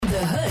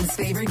Dad's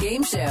favorite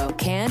game show,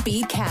 Can't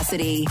Beat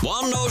Cassidy.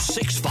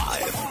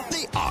 106.5,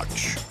 The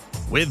Arch.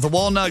 With the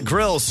Walnut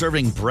Grill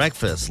serving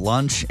breakfast,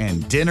 lunch,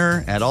 and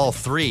dinner at all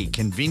three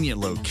convenient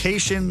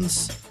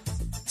locations.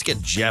 Let's get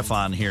Jeff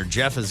on here.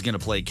 Jeff is going to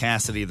play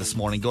Cassidy this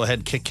morning. Go ahead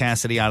and kick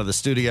Cassidy out of the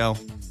studio.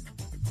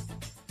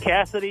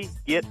 Cassidy,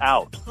 get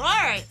out. All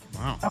right.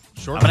 Wow. I'm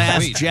going to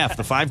ask Jeff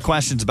the 5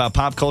 questions about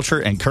pop culture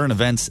and current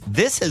events.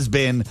 This has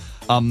been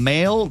a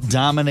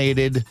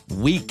male-dominated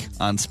week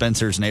on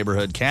Spencer's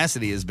Neighborhood.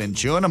 Cassidy has been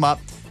chewing them up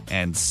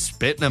and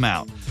spitting them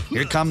out.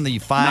 Here come the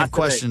 5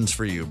 questions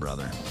for you,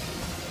 brother.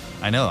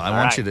 I know. I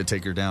want you to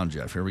take her down,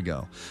 Jeff. Here we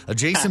go. A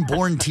Jason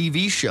Bourne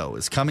TV show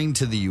is coming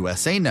to the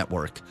USA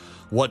Network.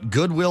 What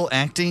Goodwill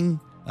Hunting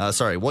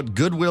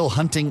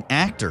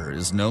actor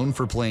is known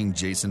for playing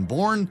Jason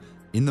Bourne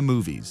in the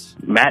movies?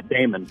 Matt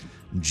Damon.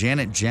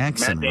 Janet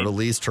Jackson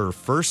released her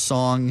first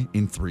song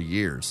in 3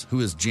 years.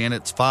 Who is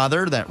Janet's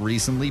father that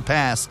recently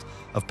passed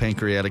of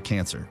pancreatic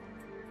cancer?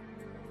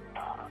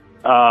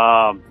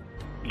 Joe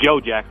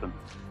Jackson.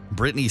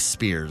 Britney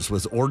Spears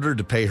was ordered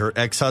to pay her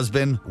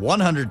ex-husband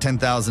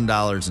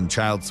 $110,000 in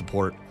child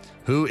support.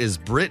 Who is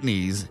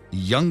Britney's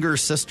younger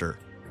sister?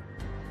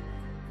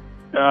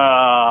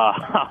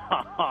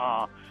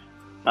 I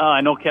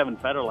know Kevin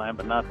Federline,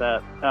 but not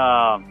that.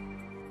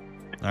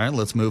 All right,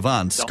 let's move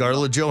on.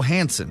 Scarlett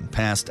Johansson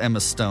passed Emma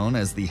Stone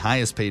as the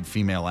highest paid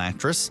female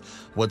actress.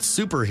 What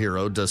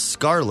superhero does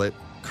Scarlett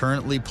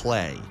currently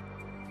play?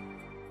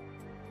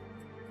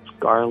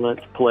 Scarlett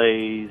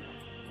plays...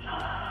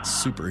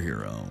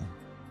 Superhero.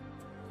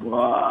 Wonder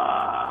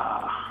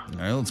All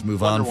right, let's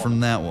move on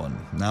from that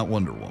one. Not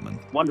Wonder Woman.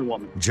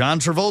 Woman.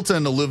 John Travolta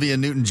and Olivia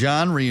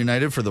Newton-John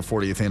reunited for the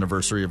 40th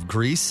anniversary of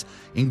Grease.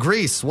 In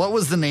Grease, what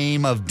was the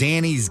name of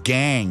Danny's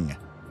gang?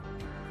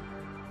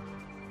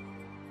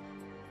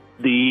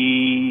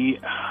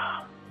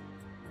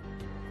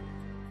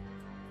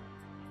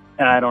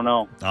 I don't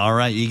know. All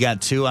right, you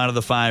got 2 out of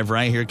the 5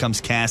 right. Here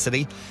comes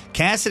Cassidy.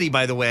 Cassidy,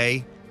 by the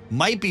way,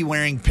 might be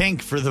wearing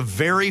pink for the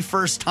very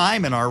first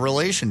time in our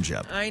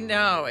relationship. I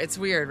know. It's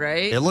weird,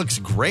 right? It looks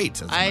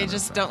great. I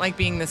just don't like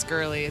being this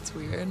girly. It's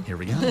weird. Here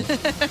we go.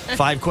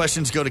 5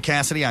 questions go to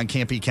Cassidy on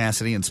Can't Beat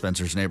Cassidy in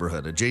Spencer's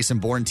Neighborhood. A Jason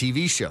Bourne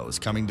TV show is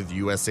coming to the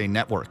USA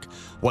Network.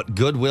 What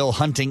Goodwill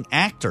Hunting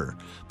actor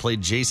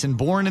played Jason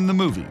Bourne in the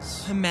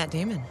movies? Matt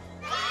Damon.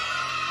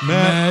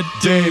 Matt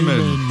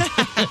Damon.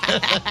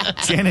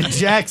 Janet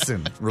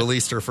Jackson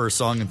released her first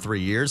song in 3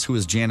 years. Who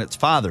is Janet's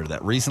father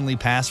that recently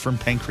passed from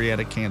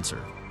pancreatic cancer?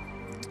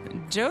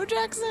 Joe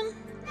Jackson?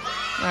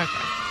 Okay.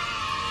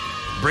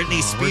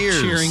 Britney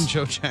Spears. We're cheering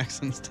Joe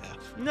Jackson's death.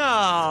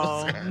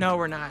 No,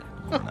 we're not.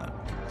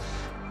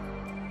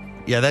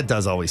 Yeah, that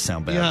does always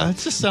sound bad. Yeah, it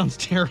just sounds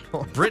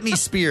terrible. Britney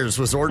Spears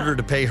was ordered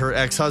to pay her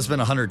ex-husband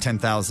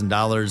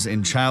 $110,000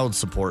 in child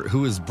support.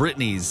 Who is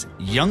Britney's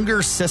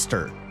younger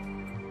sister?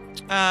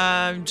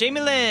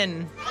 Jamie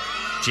Lynn.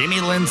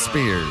 Jamie Lynn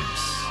Spears.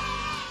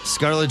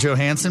 Scarlett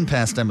Johansson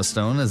passed Emma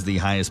Stone as the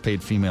highest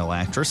paid female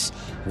actress.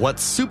 What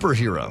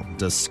superhero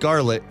does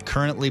Scarlett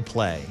currently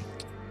play?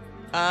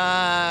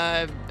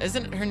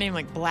 Isn't her name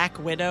like Black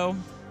Widow?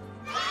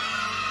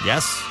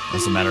 Yes,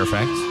 as a matter of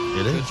fact,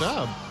 it is. Good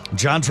job.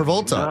 John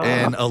Travolta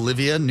and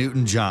Olivia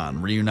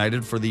Newton-John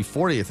reunited for the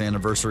 40th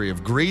anniversary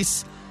of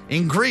Grease.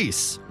 In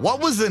Grease,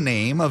 what was the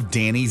name of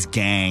Danny's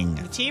gang?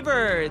 The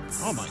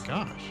T-Birds. Oh, my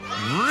gosh.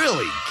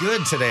 Really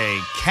good today.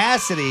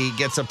 Cassidy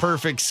gets a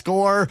perfect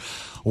score,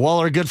 while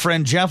our good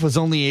friend Jeff was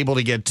only able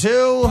to get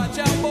 2. I'm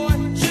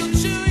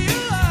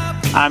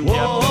Jeff.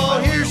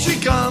 Whoa, here she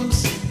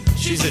comes.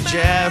 She's a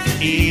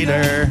Jeff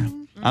eater.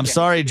 I'm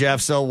sorry,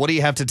 Jeff. So what do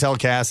you have to tell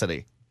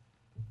Cassidy?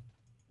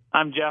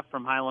 I'm Jeff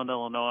from Highland,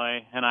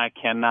 Illinois, and I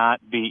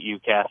cannot beat you,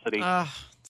 Cassidy.